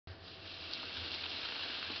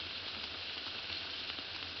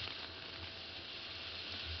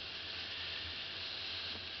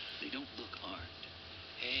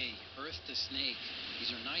Earth to Snake.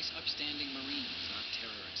 These are nice, upstanding Marines, not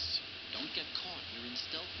terrorists. Don't get caught. You're in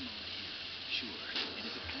stealth mode here. Sure, and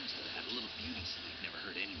if it comes to that, a little beauty sleep never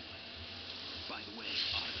hurt anyone. By the way,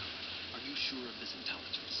 Otto, are you sure of this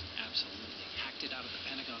intelligence? Absolutely. Hacked it out of the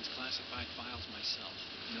Pentagon's classified files myself.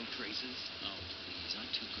 No traces? Oh, please.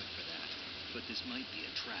 I'm too good for that. But this might be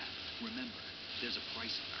a trap. Remember, there's a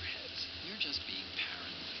price on our heads. You're just being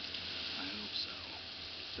paranoid. I hope so.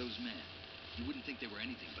 Those men, you wouldn't think they were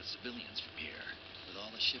anything but civilians from here. With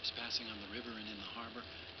all the ships passing on the river and in the harbor,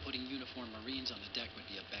 putting uniformed Marines on the deck would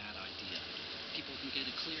be a bad idea. People can get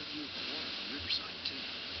a clear view of the water on the riverside, too.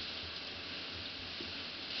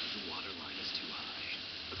 The water line is too high.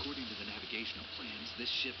 According to the navigational plans,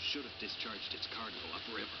 this ship should have discharged its cargo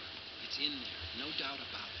upriver. It's in there, no doubt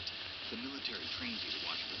about it. The military trains you to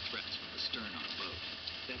watch for threats from the stern on a boat.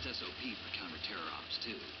 That's SOP for counter-terror ops,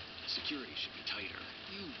 too. Security should be tighter.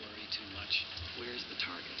 You worry too much. Where's the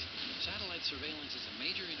target? Satellite surveillance is a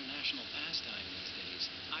major international pastime these days.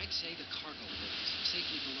 I'd say the cargo holds,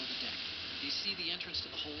 safely below the deck. Do you see the entrance to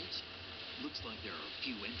the holds? Looks like there are a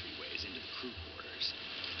few entryways into the crew quarters.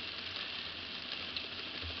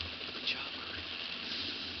 The chopper.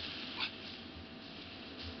 What?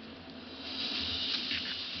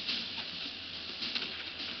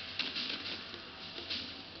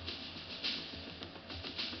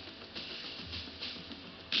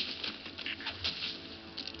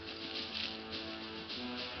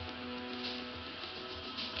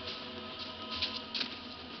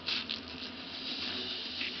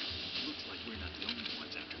 Looks like we're not the only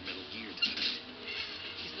ones after Metal Gear tonight.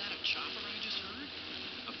 Is that a chopper I just heard?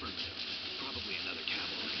 Affirmative. Probably another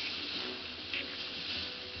cavalry.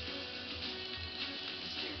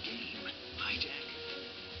 It's their game. Hijack.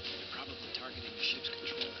 They're probably targeting the ship's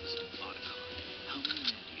controls. Otto, how many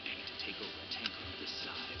men do you need to take over a tanker of this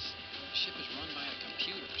size? The ship is run by a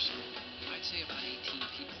computer, so I'd say about 18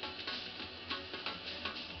 people.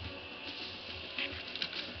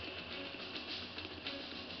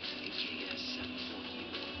 AKS 74U.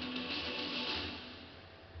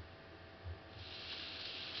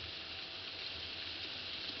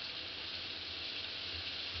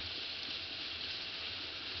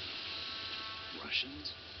 Russians?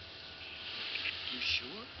 You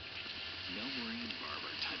sure? No Marine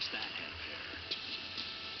barber touched that head pair.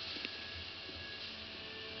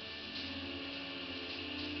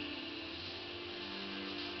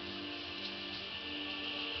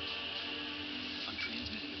 I'm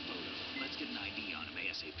transmitting a photo. Let's get an ID on him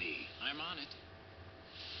ASAP. I'm on it.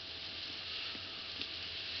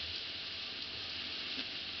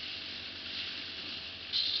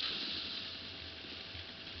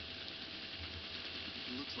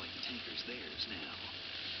 Looks like the tanker's theirs now.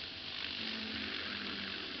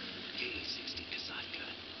 K-60 Kasatka.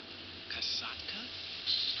 Kasatka?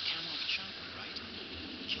 Camel's chopper, right?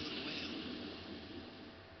 Killer whale.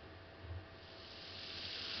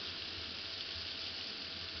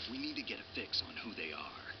 We need to get a fix on who they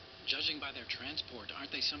are. Judging by their transport,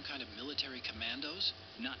 aren't they some kind of military commandos?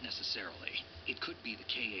 Not necessarily. It could be the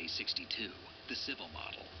KA-62, the civil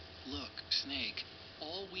model. Look, Snake,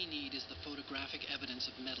 all we need is the photographic evidence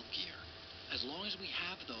of Metal Gear. As long as we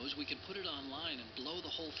have those, we can put it online and blow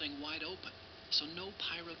the whole thing wide open. So no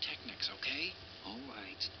pyrotechnics, okay? All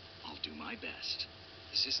right. I'll do my best.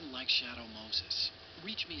 This isn't like Shadow Moses.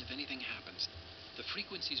 Reach me if anything happens. The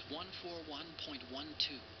frequency's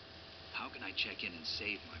 141.12. How can I check in and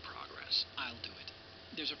save my progress? I'll do it.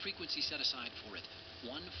 There's a frequency set aside for it.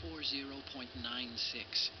 140.96.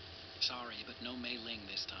 Sorry, but no Mei Ling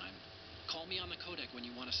this time. Call me on the codec when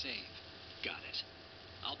you want to save. Got it.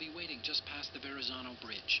 I'll be waiting just past the Verrazano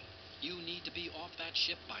Bridge. You need to be off that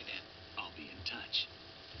ship by then. I'll be in touch.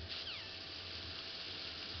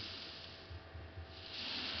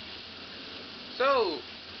 So,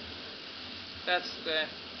 that's the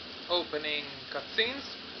opening cutscenes.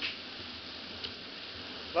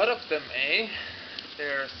 A lot of them, eh?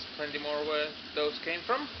 There's plenty more where those came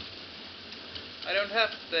from. I don't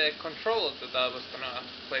have the controller that I was gonna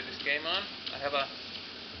play this game on. I have a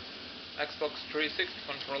Xbox 360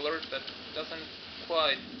 controller that doesn't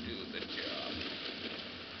quite do the job.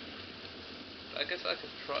 I guess I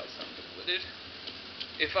could try something with it.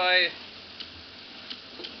 If I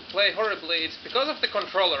play horribly, it's because of the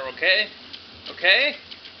controller, okay? Okay?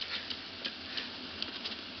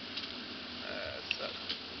 So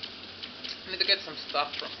I need to get some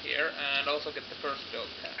stuff from here and also get the first dog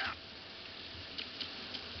tag.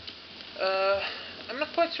 I'm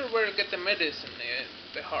not quite sure where to get the medicine in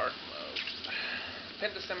the hard mode.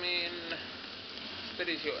 Pentamine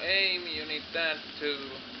steadies your aim, you need that to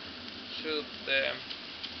shoot the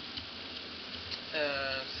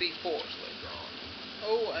C4s later on.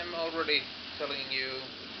 Oh, I'm already telling you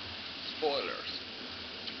spoilers.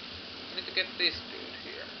 I need to get this dude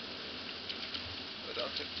here. But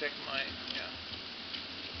I'll just check my... yeah.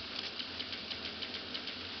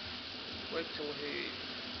 Wait till he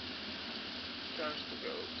turns to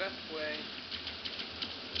go that way.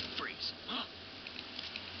 Freeze.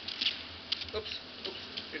 Oops,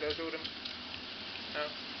 did I shoot him? No.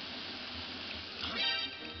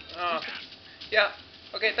 Ah, yeah.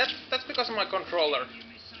 Okay, that's because of my controller.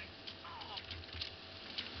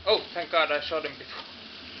 Oh, thank God I shot him before.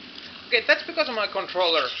 Okay, that's because of my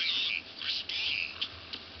controller.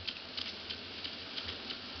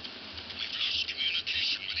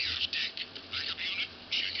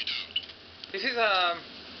 This is a...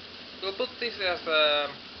 we'll put this as a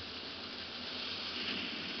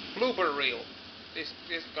blooper reel. This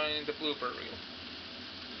is going in the blooper reel.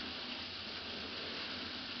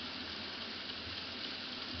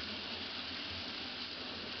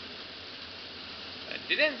 I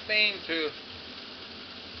didn't mean to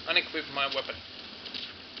unequip my weapon.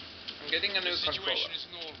 I'm getting a new controller. Is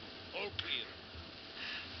normal. All clear.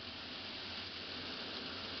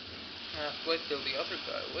 Wait till the other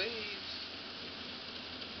guy leaves.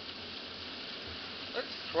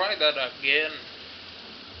 Let's try that again.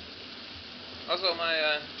 Also,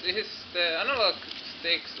 the analog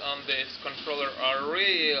sticks on this controller are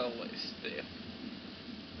really stiff.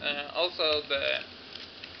 Also, the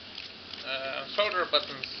shoulder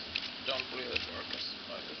buttons don't really work as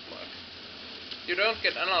I would like. You don't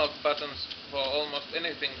get analog buttons for almost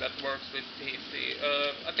anything that works with PC.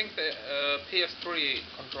 I think the PS3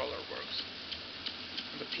 controller works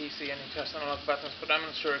on the PC and it has analog buttons, but I'm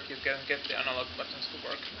not sure if you can get the analog buttons to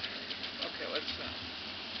work. Okay, let's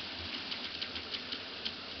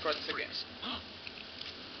try this again.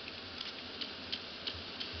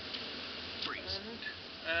 Freeze.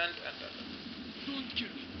 And.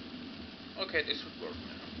 Okay, this should work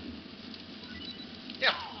now.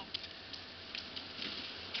 Yeah.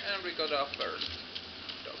 And we got our first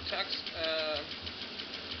dog tags.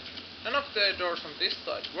 None of the doors on this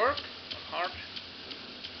side work on hard.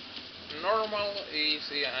 Normal,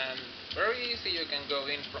 easy, and very easy. You can go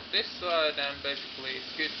in from this side and basically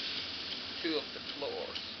skip 2 of the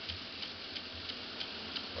floors.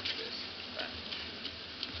 What's this? Bandage.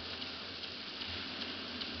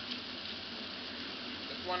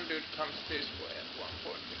 That one dude comes this way at one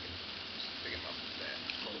point. We can just pick him up there.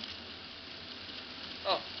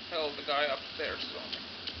 Oh, hell, the guy upstairs saw me.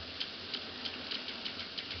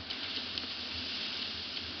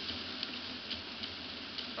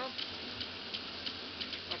 Oh.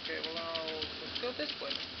 Okay, well, I'll just go this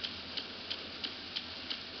way.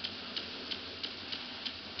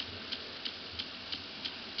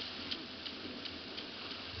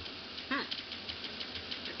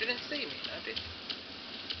 You didn't see me, now did you?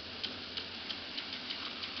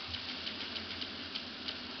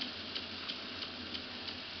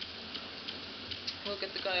 We'll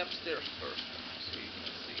get the guy upstairs first, so you can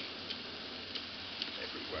see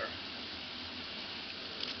everywhere.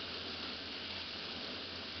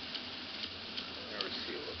 Where is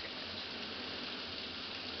he looking at?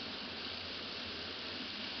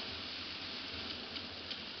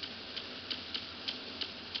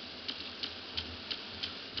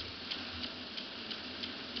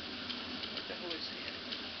 Where the hell is he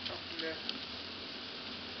anyway? Oh, there.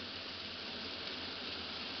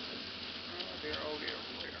 Oh dear, oh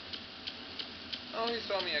dear. Oh, he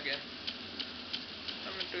saw me again.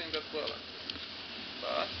 I'm not doing that well,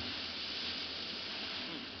 but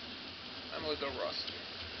I'm a little rusty.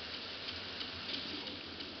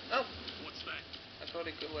 Oh! What's that? I thought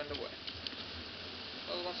he went away.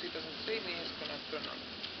 Well, once he doesn't see me, he's gonna turn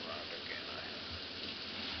around again, I have.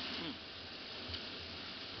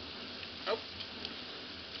 Nope.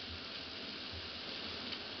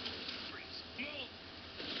 Freeze.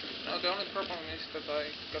 Now the only problem is that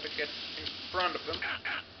I gotta get in front of him.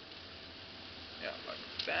 Yeah, like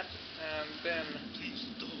that, and then Please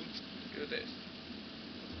don't. do this.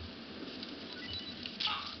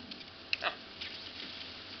 Ah,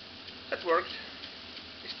 that worked.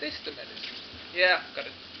 Is this the medicine? Yeah, got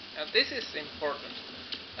it. Now this is important,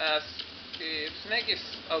 as if Snake is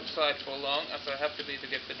outside for long, as I have to be to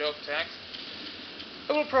get the dog tags,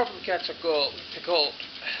 I will probably catch a cold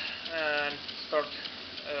and start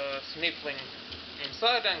sniffling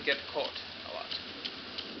inside and get caught a lot.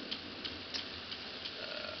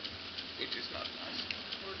 Which is not nice.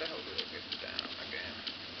 Where the hell do I get down again?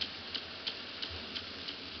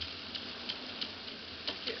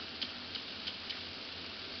 From here.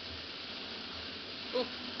 Ooh,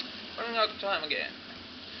 running out of time again.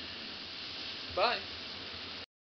 Bye.